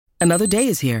Another day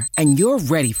is here, and you're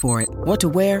ready for it. What to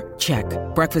wear? Check.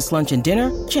 Breakfast, lunch, and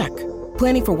dinner? Check.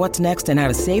 Planning for what's next and how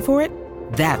to save for it?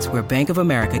 That's where Bank of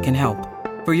America can help.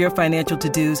 For your financial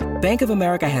to-dos, Bank of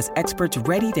America has experts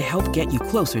ready to help get you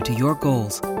closer to your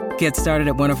goals. Get started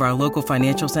at one of our local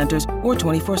financial centers or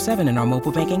 24/7 in our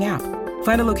mobile banking app.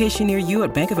 Find a location near you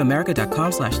at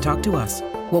bankofamerica.com/talktous.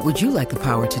 What would you like the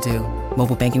power to do?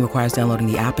 Mobile banking requires downloading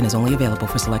the app and is only available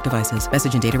for select devices.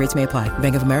 Message and data rates may apply.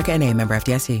 Bank of America N.A., member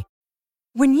FDIC.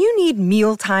 When you need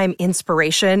mealtime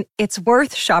inspiration, it's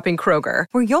worth shopping Kroger,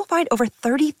 where you'll find over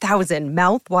 30,000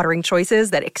 mouth-watering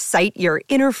choices that excite your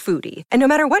inner foodie. And no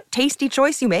matter what tasty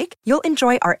choice you make, you'll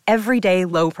enjoy our everyday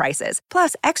low prices,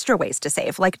 plus extra ways to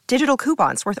save, like digital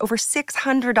coupons worth over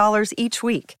 $600 each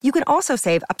week. You can also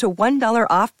save up to $1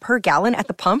 off per gallon at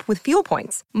the pump with fuel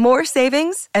points. More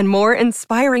savings and more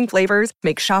inspiring flavors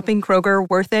make shopping Kroger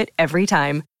worth it every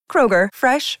time. Kroger,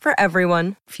 fresh for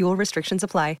everyone. Fuel restrictions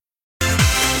apply.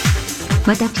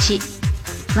 私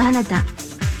はあなた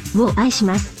を愛し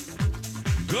ます。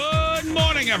 Good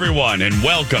morning, everyone, and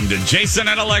welcome to Jason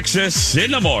and Alexis in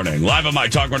the morning, live on My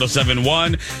Talk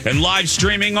 1071 and live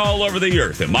streaming all over the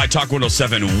earth at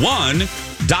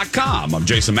MyTalk1071.com. I'm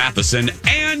Jason Matheson,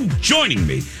 and joining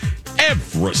me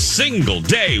every single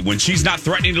day when she's not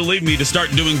threatening to leave me to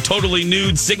start doing totally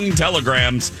nude singing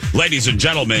telegrams, ladies and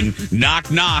gentlemen,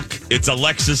 knock, knock, it's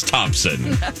Alexis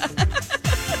Thompson.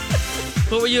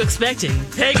 What were you expecting?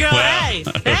 Hey, girl, hey!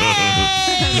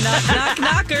 Hey! Knock, knock,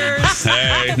 knockers!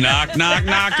 Hey, knock, knock,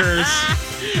 knockers!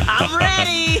 I'm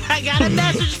ready! I got a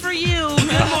message for you!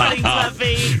 Good morning,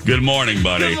 Fluffy! Good morning,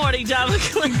 buddy. Good morning, Tom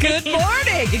McLean. Good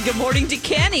morning, and good morning to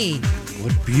Kenny.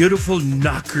 What beautiful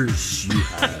knockers you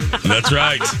have. That's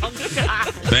right.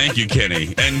 Thank you,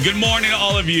 Kenny. And good morning to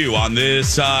all of you on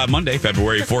this Monday,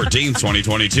 February 14th,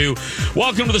 2022.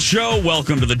 Welcome to the show.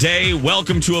 Welcome to the day.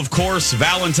 Welcome to, of course,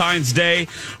 Valentine's Day.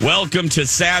 Welcome to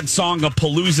Sad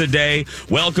Song-a-Palooza Day.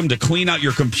 Welcome to Clean Out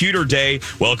Your Computer Day.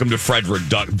 Welcome to Frederick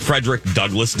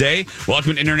Douglass Day.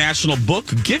 Welcome to International Book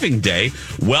Giving Day.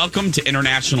 Welcome to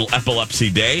International Epilepsy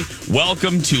Day.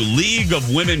 Welcome to League of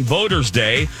Women Voters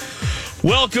Day.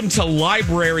 Welcome to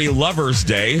Library Lovers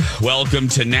Day. Welcome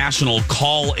to National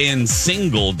Call-In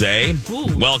Single Day. Ooh.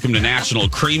 Welcome to National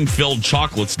Cream-Filled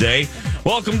Chocolates Day.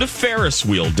 Welcome to Ferris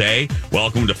Wheel Day.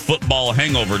 Welcome to Football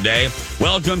Hangover Day.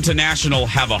 Welcome to National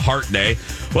Have a Heart Day.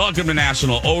 Welcome to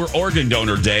National Organ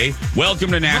Donor Day. Welcome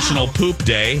to National Poop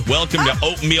Day. Welcome to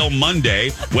Oatmeal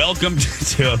Monday. Welcome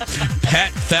to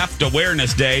Pet Theft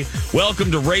Awareness Day.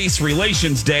 Welcome to Race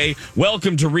Relations Day.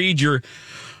 Welcome to Read to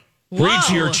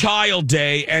Your Child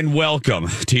Day, and welcome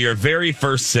to your very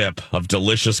first sip of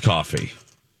delicious coffee.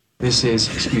 This is,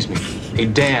 excuse me, a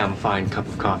damn fine cup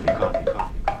of coffee.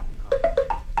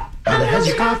 How the hell's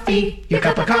your coffee? Your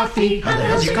cup of coffee? How the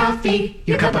hell's your coffee?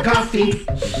 Your cup of coffee?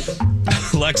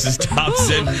 Alexis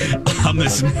Thompson, on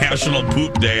this National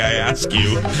Poop Day, I ask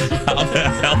you, how the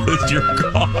hell is your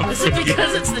coffee? Is it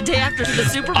because it's the day after the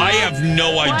Super Bowl? I have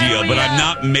no idea, but I'm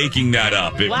not making that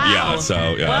up. Wow.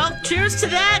 Yeah. Well, cheers to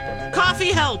that.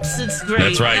 Coffee helps. It's great.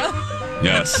 That's right.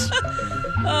 Yes.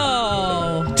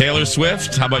 Oh. Taylor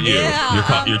Swift, how about you?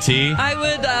 Yeah. Your tea? I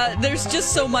would, there's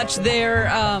just so much there.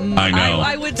 I know.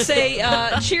 I would say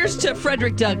cheers to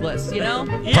Frederick Douglass, you know?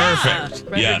 Yeah. Perfect.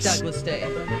 Frederick Yes. Douglass Day.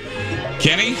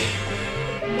 Kenny?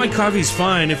 My coffee's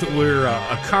fine. If it were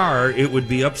a car, it would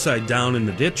be upside down in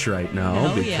the ditch right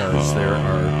now because there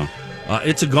are...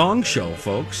 it's a gong show,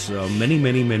 folks. Many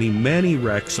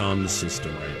wrecks on the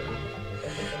system right now.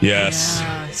 Yes.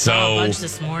 Yeah, I saw a bunch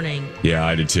this morning. Yeah,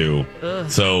 I did too. Ugh.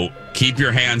 So keep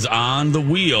your hands on the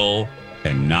wheel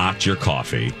and not your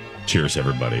coffee. Cheers,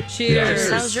 everybody. Cheers.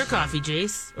 How's your coffee,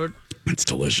 Jace? Or It's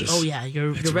delicious. oh yeah,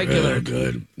 your It's regular. real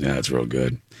good. Yeah, it's real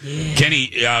good. Yeah. Kenny,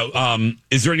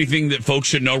 is there anything that folks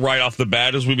should know right off the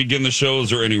bat as we begin the show? Is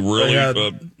there any really...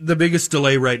 the biggest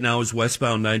delay right now is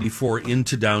westbound 94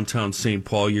 into downtown St.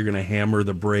 Paul. You're going to hammer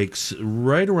the brakes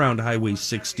right around Highway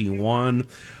 61.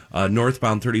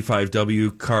 Northbound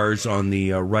 35W cars on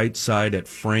the right side at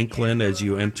Franklin as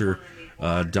you enter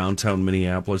downtown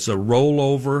Minneapolis. A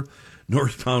rollover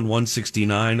northbound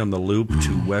 169 on the loop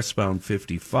to westbound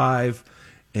 55.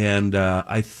 And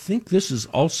I think this is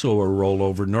also a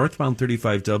rollover northbound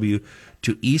 35W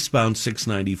to eastbound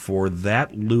 694.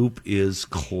 That loop is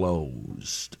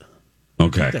closed.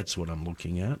 Okay. I think that's what I'm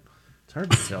looking at. It's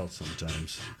hard to tell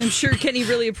sometimes. I'm sure Kenny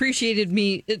really appreciated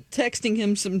me texting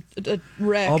him some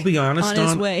wreck. I'll be honest, on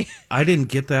his Dawn, way. I didn't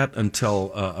get that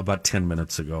until about 10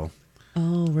 minutes ago.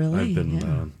 Oh, really? I've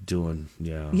been doing,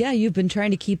 Yeah, you've been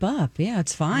trying to keep up. Yeah,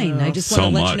 it's fine. Well, I just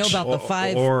want to so let you know much. about the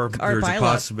 5 Or car there's a pileup.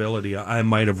 possibility I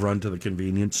might have run to the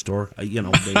convenience store.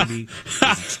 Maybe.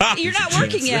 You're not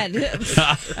working yet.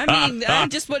 I mean, I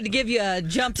just wanted to give you a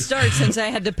jump start since I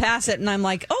had to pass it, and I'm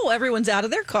like, oh, everyone's out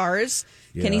of their cars.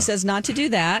 Yeah. Kenny says not to do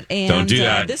that. And Don't do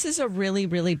that. This is a really,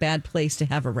 really bad place to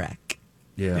have a wreck.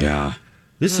 Yeah.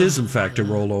 This is, in fact, a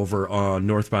rollover on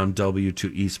northbound W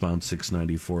to eastbound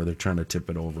 694. They're trying to tip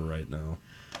it over right now.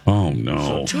 Oh,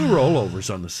 no. So 2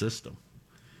 rollovers on the system.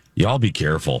 Y'all be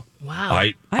careful. Wow.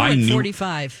 I went knew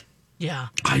 45. Yeah.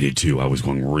 I did too. I was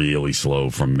going really slow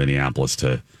from Minneapolis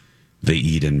to the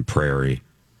Eden Prairie.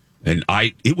 And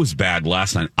it was bad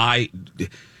last night.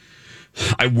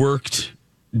 I worked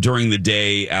during the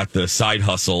day at the side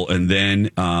hustle, and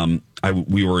then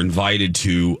we were invited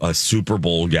to a Super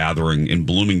Bowl gathering in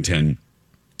Bloomington,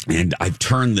 and I've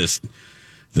turned this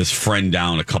friend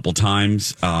down a couple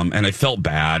times, and I felt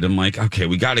bad. I'm like, okay,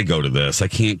 we got to go to this. I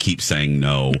can't keep saying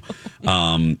no.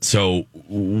 So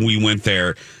we went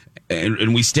there,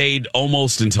 and we stayed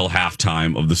almost until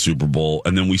halftime of the Super Bowl,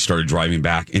 and then we started driving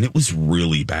back, and it was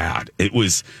really bad. I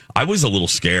was a little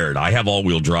scared. I have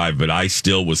all-wheel drive, but I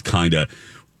still was kind of,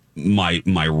 my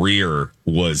rear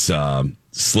was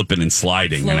slipping and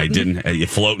sliding, and I didn't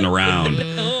floating around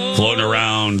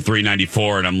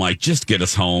 394, and I'm like, just get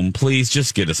us home, please,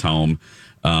 just get us home.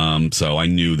 So I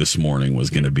knew this morning was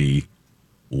going to be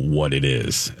what it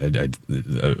is,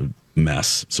 a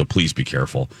mess. So please be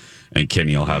careful. And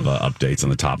Kenny will have updates on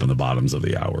the top and the bottoms of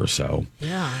the hour. So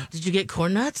Yeah. Did you get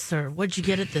corn nuts, or what'd you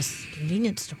get at this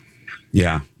convenience store?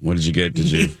 yeah, what did you get?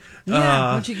 Did you?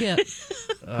 Yeah, what'd you get?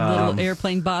 A little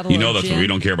airplane bottle. You know of that's gin. we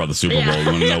don't care about the Super Bowl. We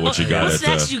want to know what you got. What's At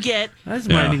next you get? I was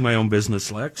minding my own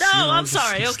business, Lex. No, I'm just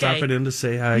sorry, okay. Stopping in to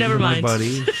say hi Never to my mind.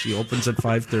 buddy. She opens at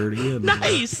 5:30. And,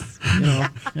 Nice.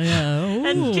 Yeah.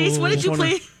 And Case, what did you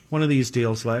play? One of these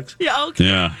deals, Lex. Yeah, okay.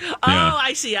 Yeah. Oh, Yeah.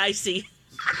 I see.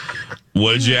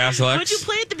 What did you ask, Lex? What'd you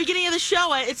play at the beginning of the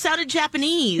show? It sounded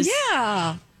Japanese.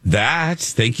 Yeah.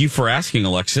 Thank you for asking,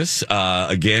 Alexis.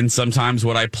 Again, sometimes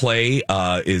what I play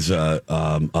is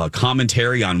a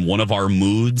commentary on one of our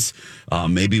moods,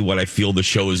 maybe what I feel the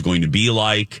show is going to be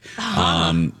like,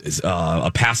 is,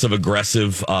 a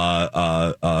passive-aggressive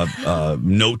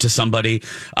note to somebody.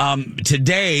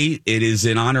 Today, it is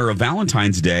in honor of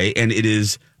Valentine's Day, and it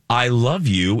is I Love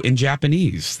You in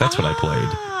Japanese. That's what I played.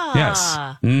 Yes.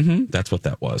 That's what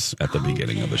that was at the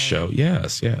beginning of the show.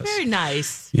 Yes. Very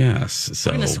nice. Yes.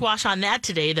 So We're going to squash on that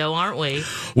today, though, aren't we?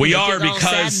 We All are, sad and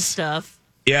because stuff.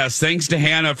 yes, thanks to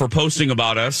Hannah for posting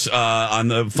about us on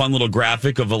the fun little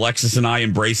graphic of Alexis and I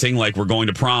embracing like we're going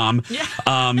to prom. Yeah.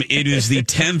 It is the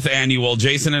 10th annual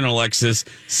Jason and Alexis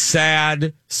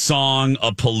Sad Song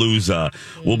a Palooza.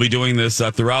 We'll be doing this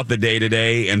throughout the day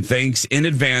today, and thanks in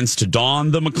advance to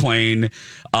Dawn the McLean,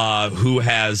 who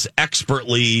has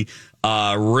expertly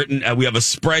written. We have a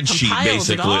spreadsheet, Compiled it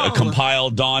basically. all.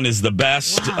 Compiled. Dawn is the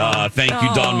best. Wow. Thank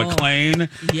you, Dawn McLean.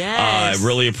 Yes. I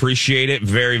really appreciate it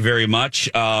very, very much.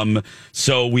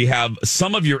 So we have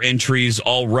some of your entries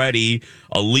already.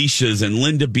 Alicia's and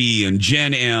Linda B and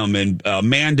Jen M and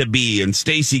Amanda B and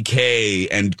Stacy K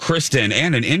and Kristen,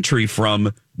 and an entry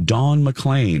from Dawn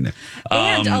McLean.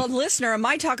 And a listener, a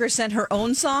My Talker, sent her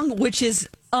own song, which is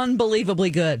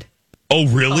unbelievably good. Oh,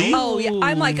 really? Oh, yeah.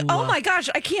 I'm like, oh my gosh,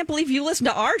 I can't believe you listen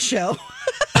to our show.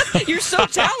 You're so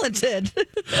talented.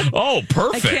 Oh,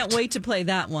 perfect. I can't wait to play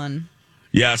that one.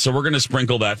 Yeah, so we're going to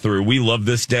sprinkle that through. We love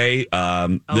this day.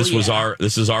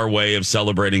 This is our way of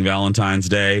celebrating Valentine's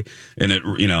Day, and it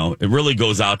really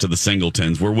goes out to the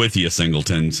singletons. We're with you,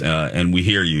 singletons, and we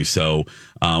hear you. So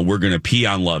we're going to pee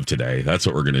on love today. That's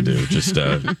what we're going to do. Just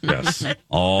yes,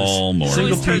 all morning.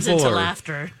 Single Always turns people into are-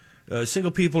 laughter.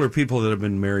 Single people or people that have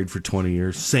been married for 20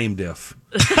 years. Same diff.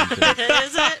 Is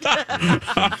it?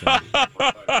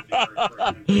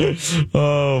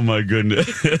 Oh my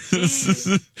goodness.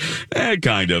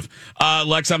 Kind of.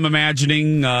 Lex, I'm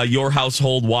imagining your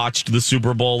household watched the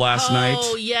Super Bowl last night.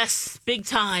 Oh, yes. Big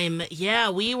time. Yeah,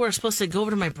 we were supposed to go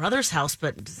over to my brother's house,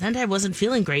 but Zendai wasn't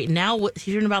feeling great. Now,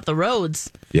 hearing about the roads,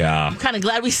 Yeah. I'm kind of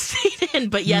glad we stayed in.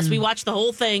 But yes, we watched the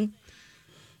whole thing,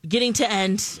 getting to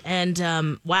end.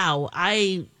 And wow,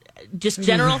 just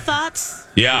general thoughts.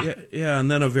 Yeah. Yeah, and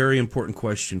then a very important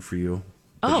question for you.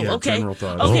 Oh, yeah, okay. General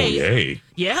thoughts. Oh, Okay. yay.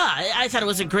 Yeah, I thought it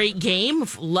was a great game.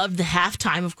 Loved the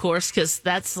halftime, of course, because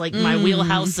that's like my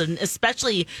wheelhouse, and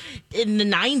especially in the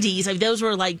 90s. I mean,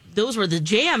 those were the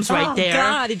jams right there. Oh,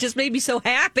 God, it just made me so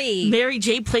happy. Mary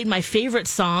J played my favorite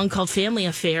song called Family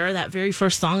Affair, that very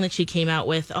first song that she came out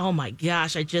with. Oh my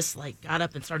gosh, I just got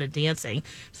up and started dancing.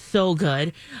 So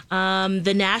good.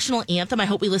 The national anthem, I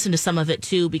hope we listen to some of it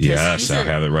too, because Yes, I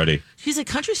have it ready. she's a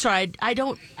country star. I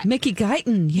don't Mickey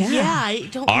Guyton, yeah, I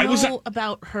don't know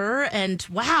about her, and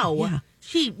wow, Yeah.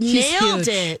 she She's nailed huge.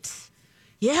 it.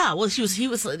 Yeah, well, he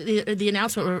was the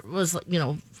announcement was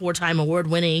 4-time award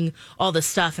winning, all this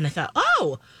stuff, and I thought,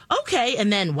 oh, okay,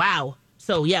 and then wow.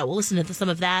 So yeah, we'll listen to some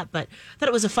of that. But I thought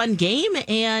it was a fun game,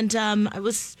 and it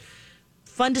was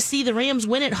fun to see the Rams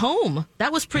win at home.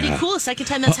 That was pretty cool. Second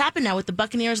time that's happened now with the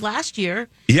Buccaneers last year.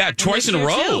 Yeah, twice in a this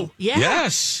row. year, too. Yeah.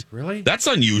 Yes. Really? That's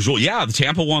unusual. Yeah, the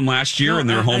Tampa won last year in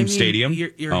their home stadium.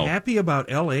 You're happy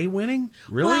about L.A. winning?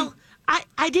 Really? Well,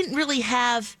 I didn't really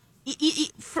have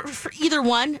for either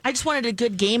one. I just wanted a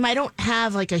good game. I don't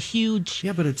have like a huge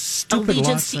Yeah, but it's stupid allegiance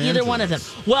Los to either one of them.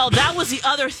 Angeles. Well, that was the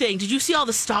other thing. Did you see all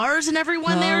the stars and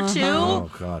everyone there too?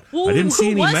 Oh, God. Ooh, I didn't see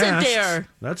who any wasn't masks. there?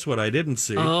 That's what I didn't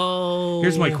see. Oh.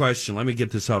 Here's my question. Let me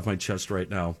get this off my chest right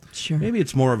now. Sure. Maybe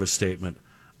it's more of a statement.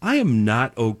 I am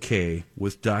not okay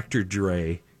with Dr.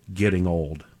 Dre getting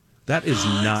old. That is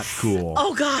not cool.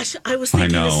 Oh gosh, I was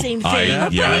thinking I know. the same thing. I- yeah.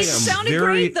 But I he am sounded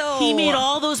great, though. He made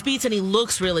all those beats and he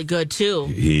looks really good too.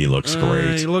 He looks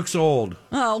great. He looks old.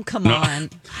 Oh, come on.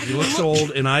 He looks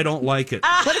old, and I don't like it.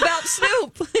 What about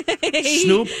Snoop?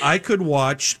 Snoop, I could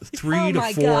watch 3 Oh, to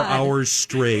my 4 God. hours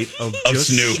straight of just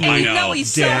Snoop, I know. No,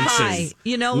 he's so dancing.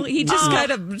 high. He just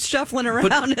kind of shuffling around.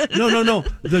 But no.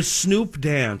 The Snoop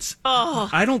dance.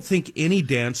 I don't think any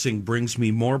dancing brings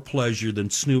me more pleasure than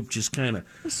Snoop just kind of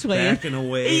Swaying. backing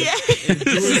away. And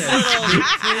doing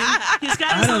that Snoop thing. He's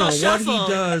got I his don't know little what shuffle.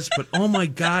 he does, but oh my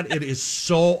God, it is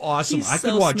so awesome. He's I could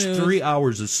so watch smooth. 3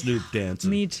 hours of Snoop dancing.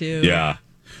 Me too. Yeah.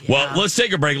 Well, let's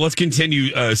take a break. Let's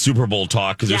continue Super Bowl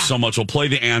talk because there's so much. We'll play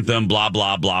the anthem, blah,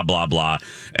 blah, blah, blah, blah,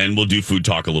 and we'll do food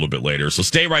talk a little bit later. So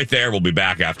stay right there. We'll be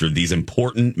back after these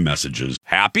important messages.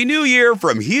 Happy New Year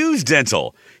from Hughes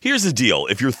Dental. Here's the deal.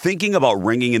 If you're thinking about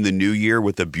ringing in the new year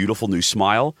with a beautiful new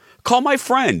smile, call my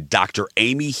friend, Dr.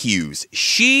 Amy Hughes.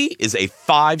 She is a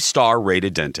 5-star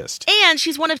rated dentist. And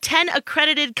she's one of 10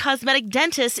 accredited cosmetic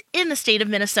dentists in the state of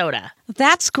Minnesota.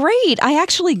 That's great. I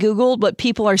actually Googled what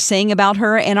people are saying about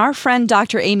her, and our friend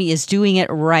Dr. Amy is doing it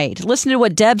right. Listen to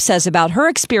what Deb says about her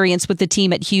experience with the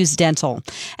team at Hughes Dental.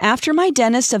 After my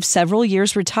dentist of several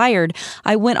years retired,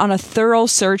 I went on a thorough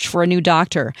search for a new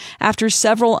doctor. After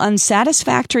several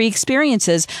unsatisfactory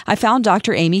experiences, I found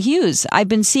Dr. Amy Hughes. I've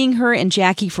been seeing her and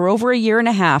Jackie for over a year and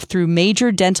a half through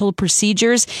major dental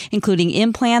procedures, including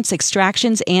implants,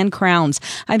 extractions, and crowns.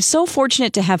 I'm so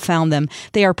fortunate to have found them.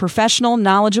 They are professional,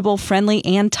 knowledgeable, friendly,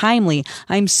 and timely.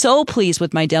 I'm so pleased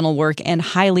with my dental work and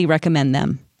highly recommend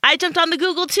them. I jumped on the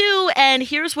Google too, and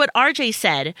here's what RJ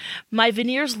said. My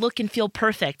veneers look and feel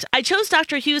perfect. I chose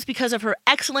Dr. Hughes because of her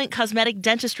excellent cosmetic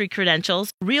dentistry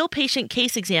credentials, real patient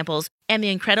case examples, and the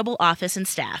incredible office and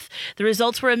staff. The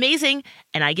results were amazing,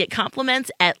 and I get compliments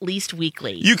at least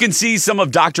weekly. You can see some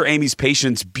of Dr. Amy's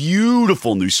patients'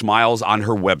 beautiful new smiles on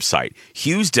her website,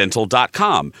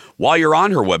 hughesdental.com. While you're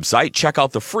on her website, check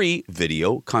out the free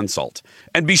video consult.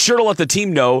 And be sure to let the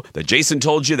team know that Jason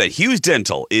told you that Hughes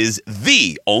Dental is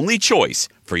the only choice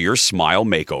for your smile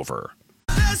makeover.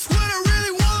 That's what I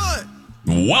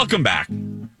really want. Welcome back.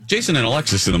 Jason and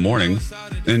Alexis in the morning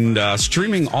and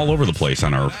streaming all over the place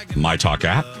on our MyTalk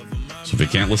app. So if you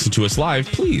can't listen to us live,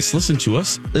 please listen to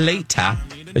us later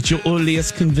at your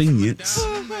earliest convenience.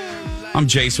 I'm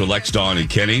Jace with Lex, Dawn, and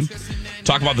Kenny.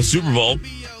 Talk about the Super Bowl.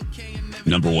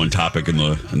 Number one topic in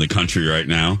the country right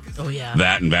now. Oh, yeah.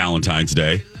 That and Valentine's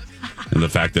Day. And the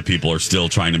fact that people are still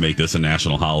trying to make this a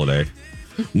national holiday.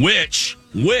 Which,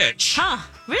 Huh,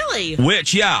 really?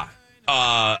 yeah.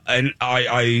 And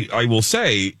I will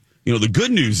say, the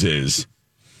good news is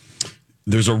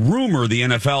there's a rumor the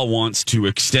NFL wants to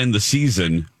extend the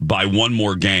season by one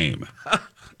more game. Of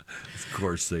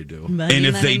course they do. Money, And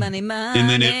if money, they, money, money. and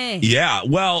then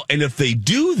and if they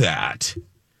do that,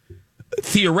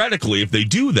 theoretically, if they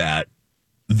do that,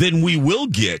 then we will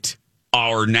get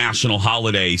our national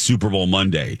holiday Super Bowl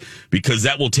Monday, because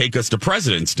that will take us to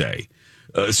President's Day.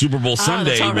 Super Bowl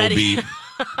Sunday will be.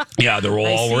 Yeah, there will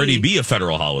already be a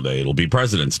federal holiday. It'll be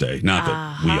President's Day. Not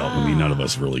that none of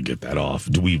us really get that off.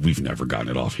 We've never gotten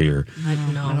it off here. I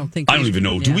don't know. I don't think I don't even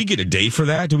know. Yeah. Do we get a day for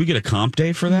that? Do we get a comp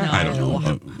day for that? No. I don't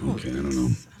know. Okay, I don't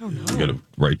know. I got a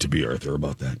right to be Arthur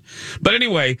about that. But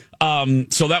anyway,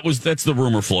 so that's the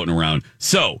rumor floating around.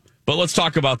 So But let's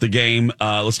talk about the game.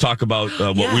 Let's talk about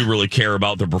what we really care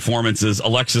about, the performances.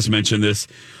 Alexis mentioned this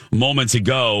moments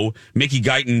ago. Mickey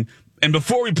Guyton. And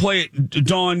before we play it,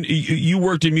 Dawn, you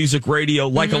worked in music radio.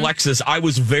 Like Alexis, I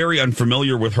was very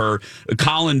unfamiliar with her.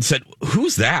 Colin said,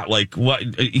 who's that? Like, what?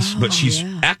 But she's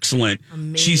excellent.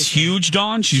 Amazing. She's huge,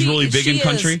 Dawn. She's really big in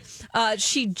country.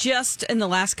 She just, in the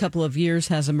last couple of years,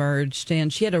 has emerged,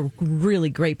 and she had a really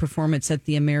great performance at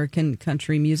the American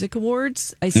Country Music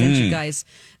Awards. I sent you guys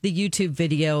the YouTube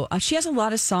video. She has a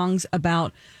lot of songs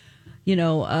about,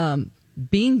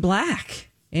 being black.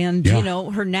 And,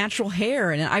 her natural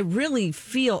hair. And I really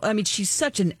feel, she's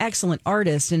such an excellent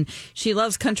artist and she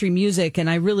loves country music. And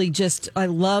I really I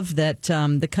love that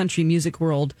the country music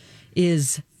world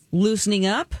is loosening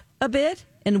up a bit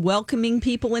and welcoming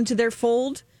people into their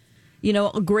fold.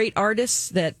 Great artists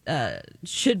that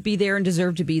should be there and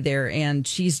deserve to be there. And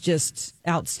she's just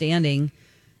outstanding.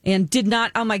 And did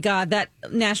not, oh my God, that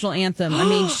national anthem.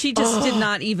 She just did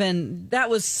not even, that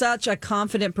was such a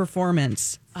confident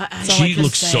performance. She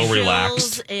looks so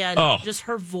relaxed. And just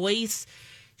her voice,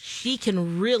 she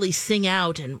can really sing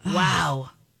out and wow.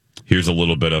 Here's a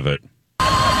little bit of it.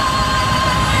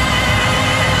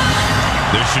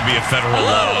 There should be a federal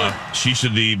law. She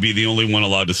should be the only one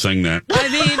allowed to sing that.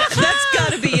 That's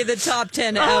got to be in the top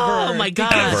 10 ever. Oh, my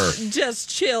gosh. Just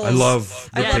chills. I love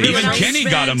the pacing. Even Kenny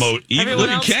got a look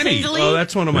at Kenny. Oh,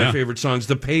 that's one of my favorite songs.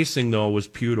 The pacing, though, was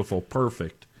beautiful.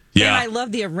 Perfect. Yeah. And I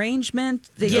love the arrangement.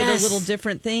 They did a little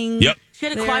different thing. Yep. She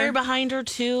had a choir behind her,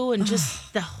 too, and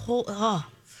just the whole...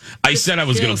 I said I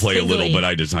was going to play a little, but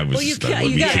I was. Well, you got to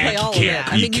play all of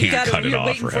it. You can't cut it off.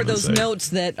 You're waiting for those notes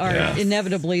that are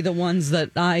inevitably the ones that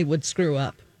I would screw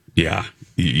up. Yeah,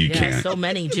 you can't. So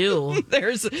many do.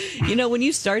 There's, when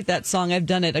you start that song, I've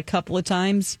done it a couple of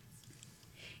times.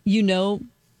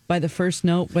 By the first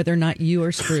note whether or not you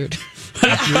are screwed. You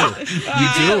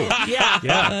do. Yeah.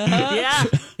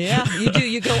 Yeah, you do.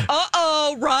 You go,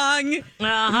 wrong.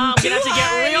 I'm going to have to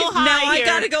get real high Now here. I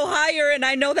got to go higher, and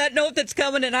I know that note that's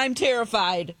coming, and I'm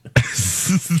terrified.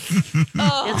 It's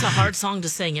a hard song to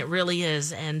sing. It really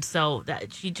is. And so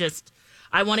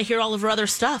I want to hear all of her other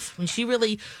stuff. When she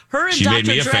and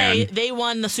Dr. Dre, they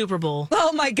won the Super Bowl.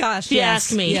 Oh my gosh! She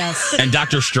asked me. Yes. And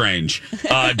Dr. Strange,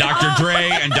 Dr. Dre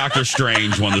and Dr.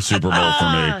 Strange won the Super Bowl for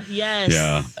me. Yes.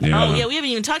 Yeah. Oh yeah. We haven't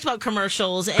even talked about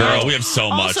commercials. Girl, we have so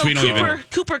much. Also, we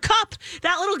don't Cooper Kupp,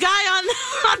 that little guy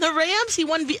on the Rams, he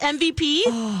won MVP.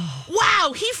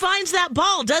 Wow, he finds that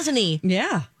ball, doesn't he?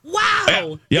 Yeah.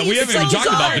 Wow. Yeah, we haven't even talked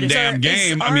about the damn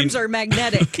game. His arms are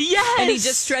magnetic. Yes. And he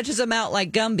just stretches them out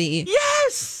like Gumby.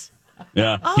 Yes.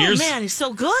 Yeah. Oh, man, he's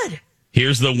so good.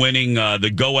 Here's the winning,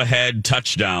 the go-ahead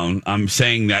touchdown. I'm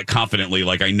saying that confidently,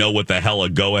 like I know what the hell a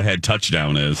go-ahead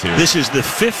touchdown is. Here. This is the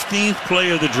 15th play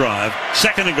of the drive.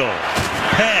 Second and goal.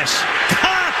 Pass.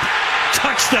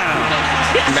 Touchdown.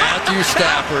 Matthew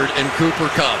Stafford and Cooper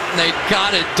Kupp. They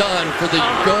got it done for the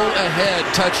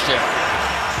go-ahead touchdown.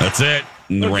 That's it.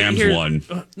 And the Rams won.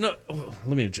 Let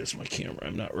me adjust my camera.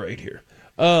 I'm not right here.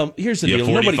 Here's the deal.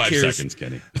 45 seconds,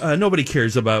 Kenny. Nobody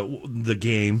cares about the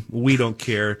game. We don't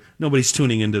care. Nobody's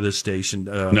tuning into this station.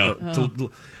 No.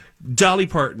 Dolly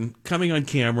Parton coming on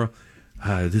camera.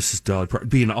 This is Dolly Parton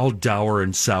being all dour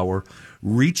and sour,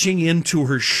 reaching into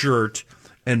her shirt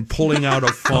and pulling out a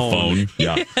phone.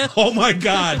 Yeah. Oh, my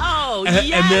God. Oh,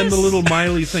 yes. And then the little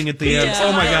Miley thing at the end. Yeah,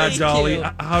 Oh, my God, Dolly. cute.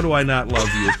 How do I not love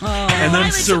you? And then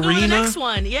Miley should go to the Serena. next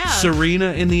one. Yeah.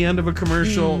 Serena in the end of a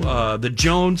commercial. The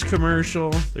Jones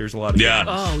commercial. There's a lot of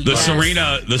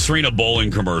the Serena bowling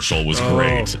commercial was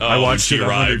great. I watched when it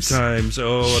 100 times.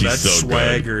 Oh, She's that's so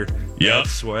swagger. Yep. That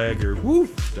swagger. Woo.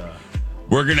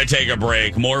 We're going to take a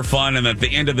break. More fun. And at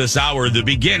the end of this hour, the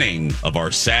beginning of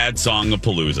our sad song of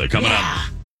Palooza. Coming up.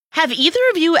 Have either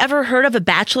of you ever heard of a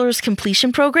bachelor's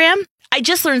completion program? I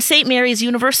just learned St. Mary's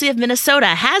University of Minnesota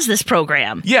has this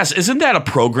program. Yes, isn't that a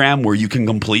program where you can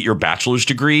complete your bachelor's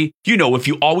degree? You know, if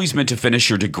you always meant to finish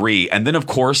your degree, and then, of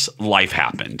course, life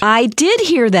happened. I did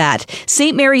hear that.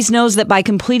 St. Mary's knows that by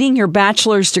completing your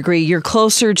bachelor's degree, you're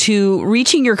closer to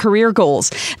reaching your career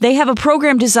goals. They have a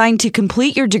program designed to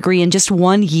complete your degree in just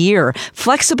 1 year.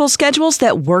 Flexible schedules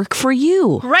that work for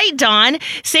you. Right, Dawn.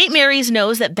 St. Mary's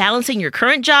knows that balancing your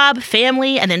current job,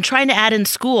 family, and then trying to add in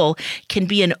school can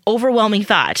be an overwhelming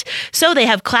thought. So they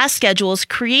have class schedules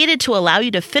created to allow you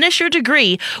to finish your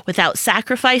degree without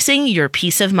sacrificing your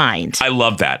peace of mind. I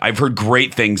love that. I've heard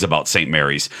great things about St.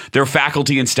 Mary's. Their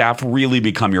faculty and staff really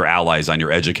become your allies on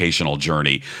your educational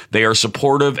journey. They are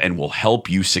supportive and will help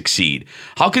you succeed.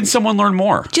 How can someone learn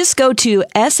more? Just go to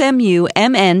smumn.edu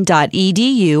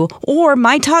or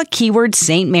my talk keyword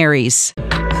St. Mary's.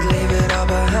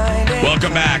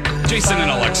 Welcome back. Jason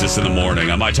and Alexis in the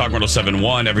morning on My Talk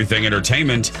 107.1, Everything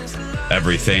Entertainment,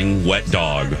 Everything Wet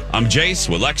Dog. I'm Jace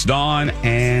with Lex, Dawn,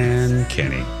 and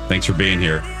Kenny. Thanks for being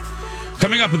here.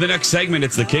 Coming up in the next segment,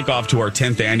 it's the kickoff to our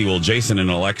 10th annual Jason and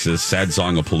Alexis Sad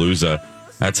Song of Palooza.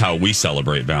 That's how we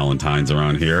celebrate Valentine's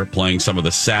around here, playing some of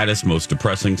the saddest, most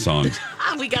depressing songs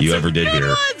you ever did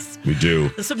here. We do.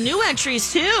 Some new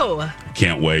entries, too.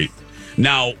 Can't wait.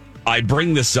 Now, I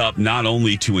bring this up not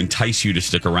only to entice you to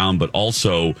stick around, but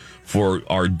also for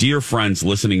our dear friends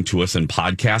listening to us in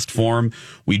podcast form.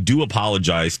 We do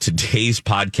apologize. Today's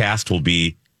podcast will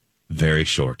be very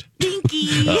short.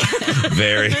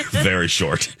 Very, very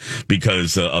short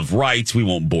because of rights. We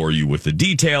won't bore you with the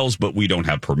details, but we don't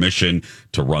have permission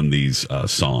to run these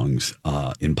songs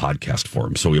in podcast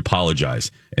form. So we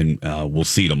apologize, and we'll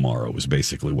see tomorrow is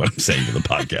basically what I'm saying to the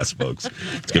podcast folks.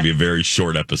 It's going to be a very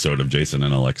short episode of Jason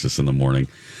and Alexis in the morning.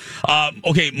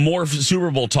 Okay, more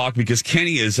Super Bowl talk because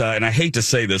Kenny is, and I hate to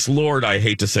say this, Lord, I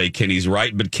hate to say Kenny's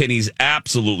right, but Kenny's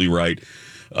absolutely right.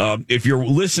 If you're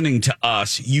listening to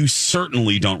us, you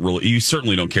certainly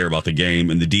don't care about the game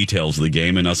and the details of the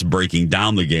game and us breaking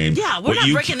down the game. Yeah, we're not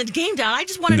breaking the game down. I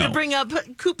just wanted to bring up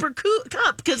Cooper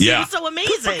Kupp because he was so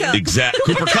amazing.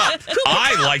 Exactly, Cooper Kupp.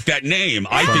 I like that name.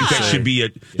 I think that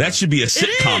should be a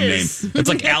sitcom name. It's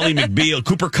like Ally McBeal,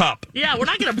 Cooper Kupp. Yeah, we're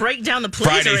not going to break down the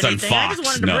plays Fridays or anything. on Fox. I just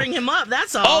wanted to bring him up.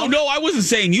 That's all. Oh no, I wasn't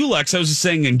saying you, Lex. I was just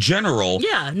saying in general.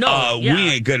 Yeah, no, we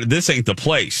ain't good. This ain't the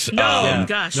place. No,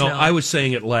 gosh, no. I was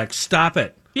saying it, Lex. Stop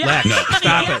it. Yeah. Lex,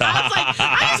 stop it. I was like,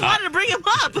 I just wanted to bring him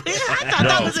up. I thought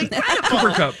that was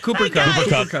incredible.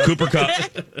 Cooper Kupp.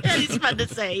 Yeah, he's fun to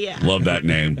say, yeah. Love that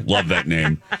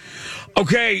name.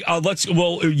 Okay,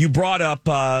 you brought up,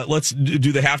 let's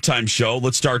do the halftime show.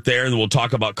 Let's start there, and then we'll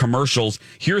talk about commercials.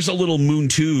 Here's a little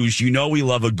montage. You know we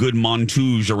love a good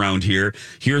montage around here.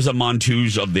 Here's a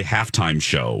montage of the halftime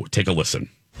show. Take a listen.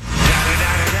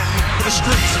 The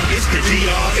streets, it's the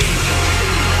DRE.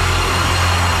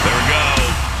 There we go.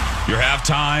 Your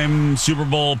halftime Super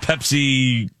Bowl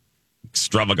Pepsi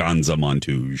extravaganza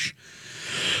montage.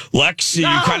 Lex, you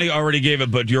kind of already gave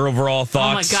it, but your overall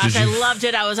thoughts? Oh my gosh, I loved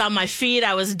it. I was on my feet.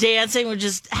 I was dancing. We're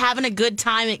just having a good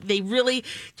time. They really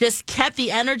just kept the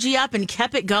energy up and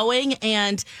kept it going.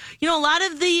 And, a lot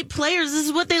of the players, this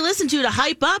is what they listen to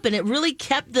hype up. And it really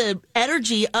kept the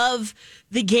energy of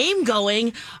the game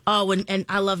going. Oh, and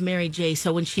I love Mary J.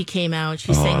 So when she came out,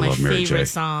 she sang my favorite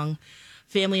song,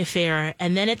 Family Affair.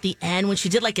 And then at the end, when she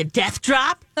did like a death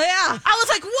drop, I was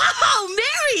like, "Whoa,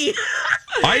 Mary!"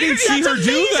 I didn't see her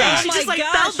do that. She just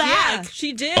fell back. Yeah,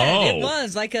 she did. It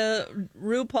was like a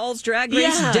RuPaul's Drag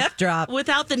Race death drop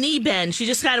without the knee bend. She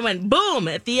just kind of went boom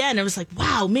at the end. It was like,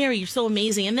 "Wow, Mary, you're so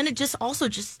amazing." And then it just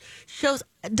shows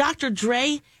Dr.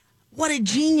 Dre, what a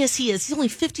genius he is. He's only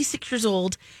 56 years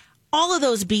old. All of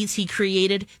those beats he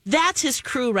created, that's his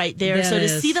crew right there. That so to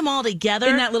is. see them all together.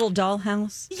 In that little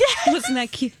dollhouse. Yeah. Wasn't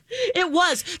that cute? It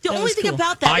was. The only thing cool.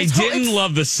 about that I didn't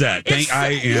love the set. The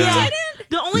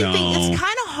only thing, it's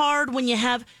kind of hard when you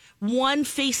have one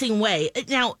facing way.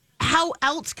 Now, how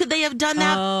else could they have done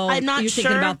that? I'm not you're sure.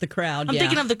 Thinking about the crowd. I'm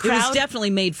thinking of the crowd. It was definitely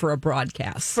made for a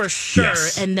broadcast. For sure.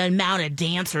 Yes. And the amount of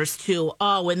dancers, too.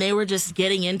 Oh, when they were just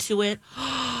getting into it.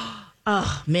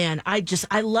 Oh, man, I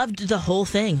loved the whole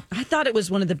thing. I thought it was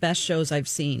one of the best shows I've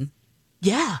seen.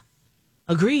 Yeah.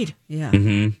 Agreed. Yeah.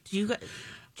 Mm-hmm. Do you guys,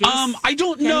 I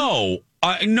don't know.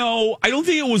 No, I don't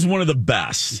think it was one of the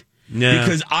best. Yeah,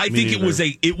 because I think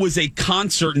it was a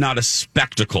concert, not a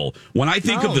spectacle. When I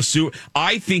think of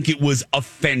I think it was a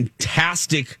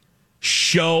fantastic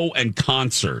show and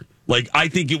concert. Like, I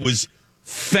think it was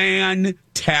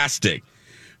fantastic.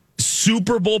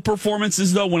 Super Bowl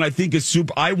performances, though, when I think of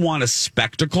I want a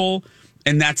spectacle,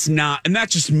 and that's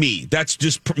just me.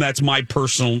 That's my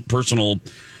personal.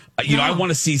 I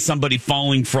want to see somebody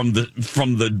falling from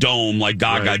the dome like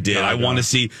Gaga did. I want to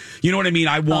see, you know what I mean?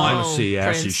 I want to see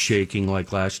asses shaking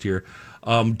like last year.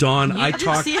 Dawn, I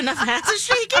didn't see enough asses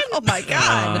shaking. Oh my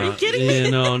God! Are you kidding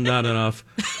me? Not enough.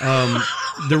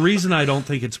 The reason I don't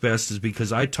think it's best is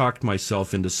because I talked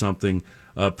myself into something.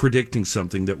 Predicting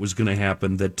something that was going to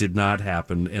happen that did not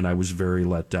happen, and I was very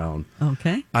let down.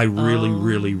 Okay. I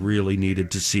really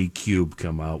needed to see Cube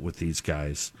come out with these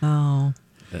guys. Oh.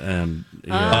 And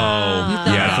you thought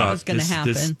that was going to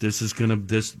happen. This is going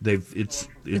to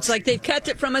It's like they've kept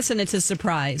it from us, and it's a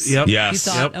surprise. Yep. Yes.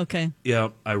 You thought, okay.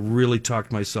 Yeah. I really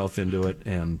talked myself into it,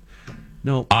 and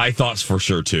no. I thought for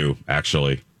sure too.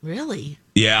 Actually. Really?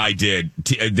 Yeah, I did.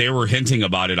 They were hinting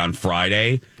about it on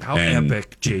Friday. How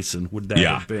epic, Jason, would that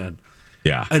have been?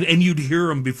 Yeah. And you'd hear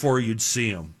them before you'd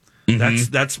see them.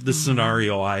 That's the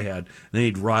scenario I had. Then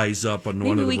he'd rise up on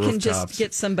one of the Maybe we rooftops. can just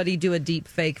get somebody do a deep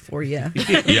fake for you.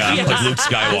 Yeah, like Luke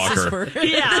Skywalker.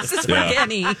 This is for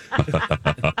Kenny.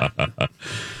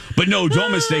 But no,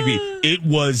 don't mistake me. It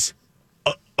was,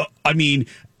 I mean,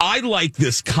 I like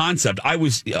this concept. I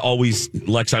was always,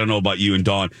 Lex, I don't know about you and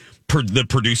Dawn, the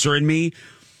producer in me,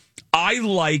 I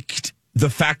liked the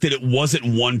fact that it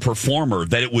wasn't one performer,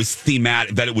 that it was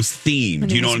thematic, that it was themed.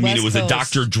 You know what I mean? It was a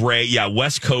Dr. Dre,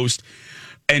 West Coast.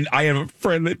 And I have a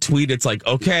friend that tweeted, it's like,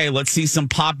 okay, let's see some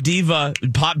pop diva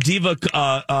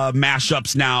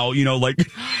mashups now, like.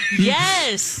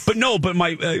 Yes. But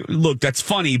my, look, that's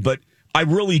funny, but I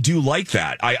really do like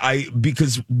that.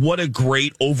 Because what a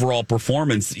great overall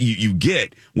performance you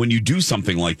get when you do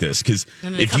something like this. Because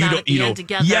if you don't,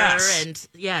 together yes,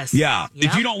 Yep.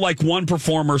 If you don't like one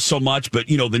performer so much, but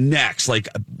the next, like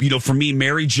for me,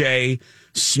 Mary J,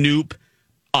 Snoop,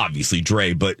 obviously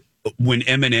Dre, but when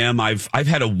Eminem, I've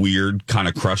had a weird kind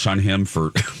of crush on him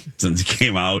since he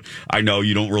came out. I know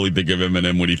you don't really think of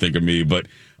Eminem when you think of me, but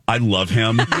I love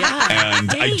him, and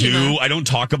I do. I don't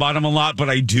talk about him a lot, but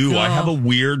I do. I have a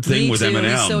weird thing with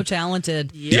Eminem. He's so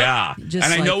talented. Yeah, and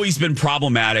I know he's been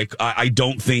problematic. I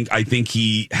think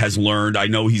he has learned. I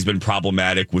know he's been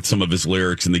problematic with some of his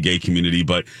lyrics in the gay community,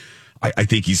 but I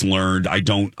think he's learned. I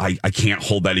can't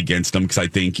hold that against him because I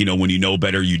think, when you know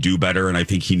better, you do better, and I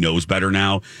think he knows better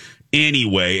now.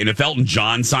 Anyway, and if Elton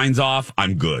John signs off,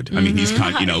 I'm good. I mean, he's he's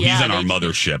on our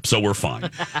mothership, so we're fine.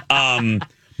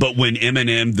 But when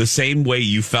Eminem, the same way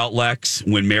you felt, Lex,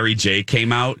 when Mary J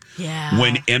came out,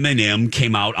 when Eminem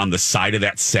came out on the side of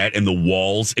that set and the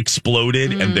walls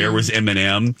exploded and there was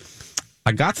Eminem,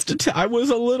 I was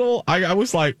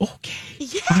like,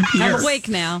 okay, I'm awake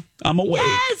now. I'm awake.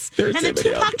 Yes, There's and the Eminem.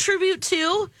 Tupac tribute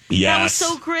too. Yes, that was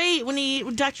so great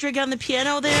when Dr. Dre got on the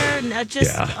piano there, and it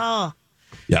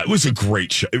was a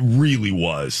great show. It really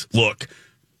was. Look,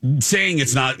 saying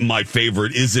it's not my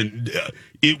favorite isn't.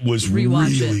 It was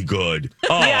really good.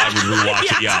 Oh, I would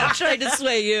rewatch it. Yeah, I tried to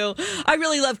sway you. I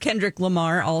really love Kendrick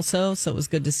Lamar also, so it was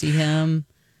good to see him.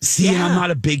 See, I'm not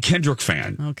a big Kendrick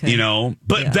fan. Okay,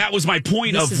 but that was my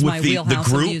point with the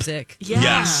group. Music.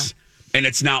 Yes, and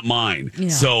it's not mine. Yeah.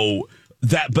 So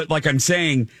but like I'm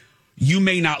saying, you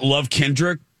may not love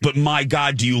Kendrick, but my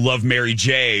God, do you love Mary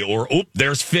J? Or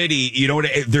there's Fitty. You know what?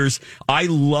 I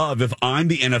love if I'm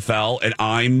the NFL and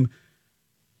I'm.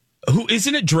 Who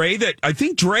isn't it? Dre that I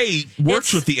think Dre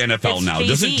works with the NFL now,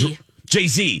 doesn't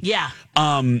Jay-Z? Yeah.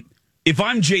 If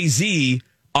I'm Jay-Z,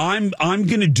 I'm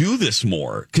going to do this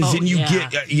more because then you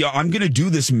get. I'm going to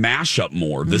do this mashup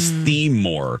more, this theme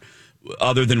more,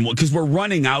 other than because we're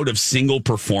running out of single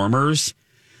performers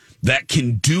that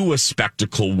can do a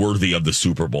spectacle worthy of the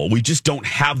Super Bowl. We just don't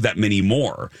have that many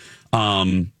more.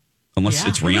 Unless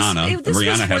it's Rihanna.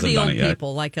 Rihanna hasn't done it yet.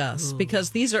 People like us,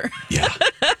 because these are. Yeah.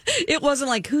 It wasn't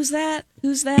like, who's that?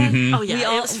 Who's that? Mm-hmm. Oh,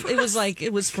 yeah.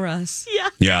 It was for us. Yeah.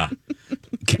 Yeah.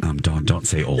 Dawn, don't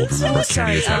say old. Remember,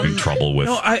 Kenny is having trouble with.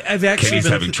 No, I've actually Kenny's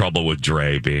having trouble with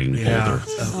Dre being older.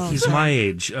 He's my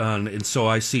age, and so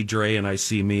I see Dre and I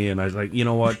see me, and I was like, you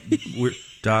know what, we're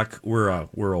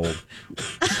old.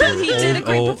 He did a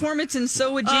great performance, and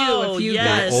so would you if you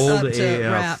got old up to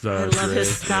AF, rap. I love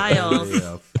his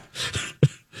style.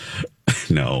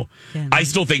 No, I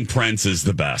still think Prince is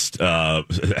the best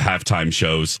halftime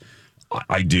shows.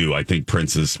 I do. I think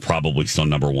Prince is probably still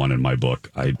number one in my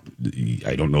book. I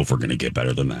don't know if we're going to get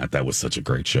better than that. That was such a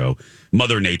great show.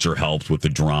 Mother Nature helped with the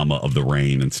drama of the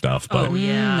rain and stuff. But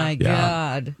my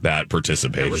God. That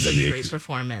participated. That was in a great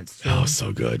performance. Too. Oh,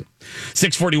 so good.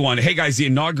 641. Hey, guys, the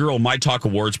inaugural My Talk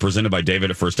Awards presented by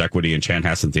David at First Equity and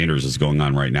Chanhassen Theaters is going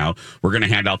on right now. We're going to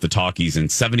hand out the talkies in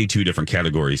 72 different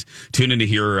categories. Tune in to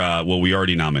hear, we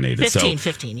already nominated.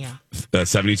 15, yeah.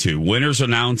 72. Winners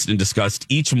announced and discussed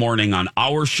each morning on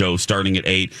our show starting at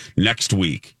 8 next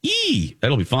week.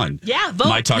 That'll be fun. Yeah,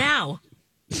 vote now.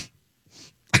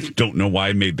 I don't know why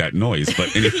I made that noise,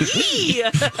 but anyway.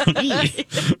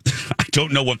 I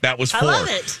don't know what that was for. I love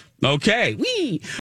it. Okay.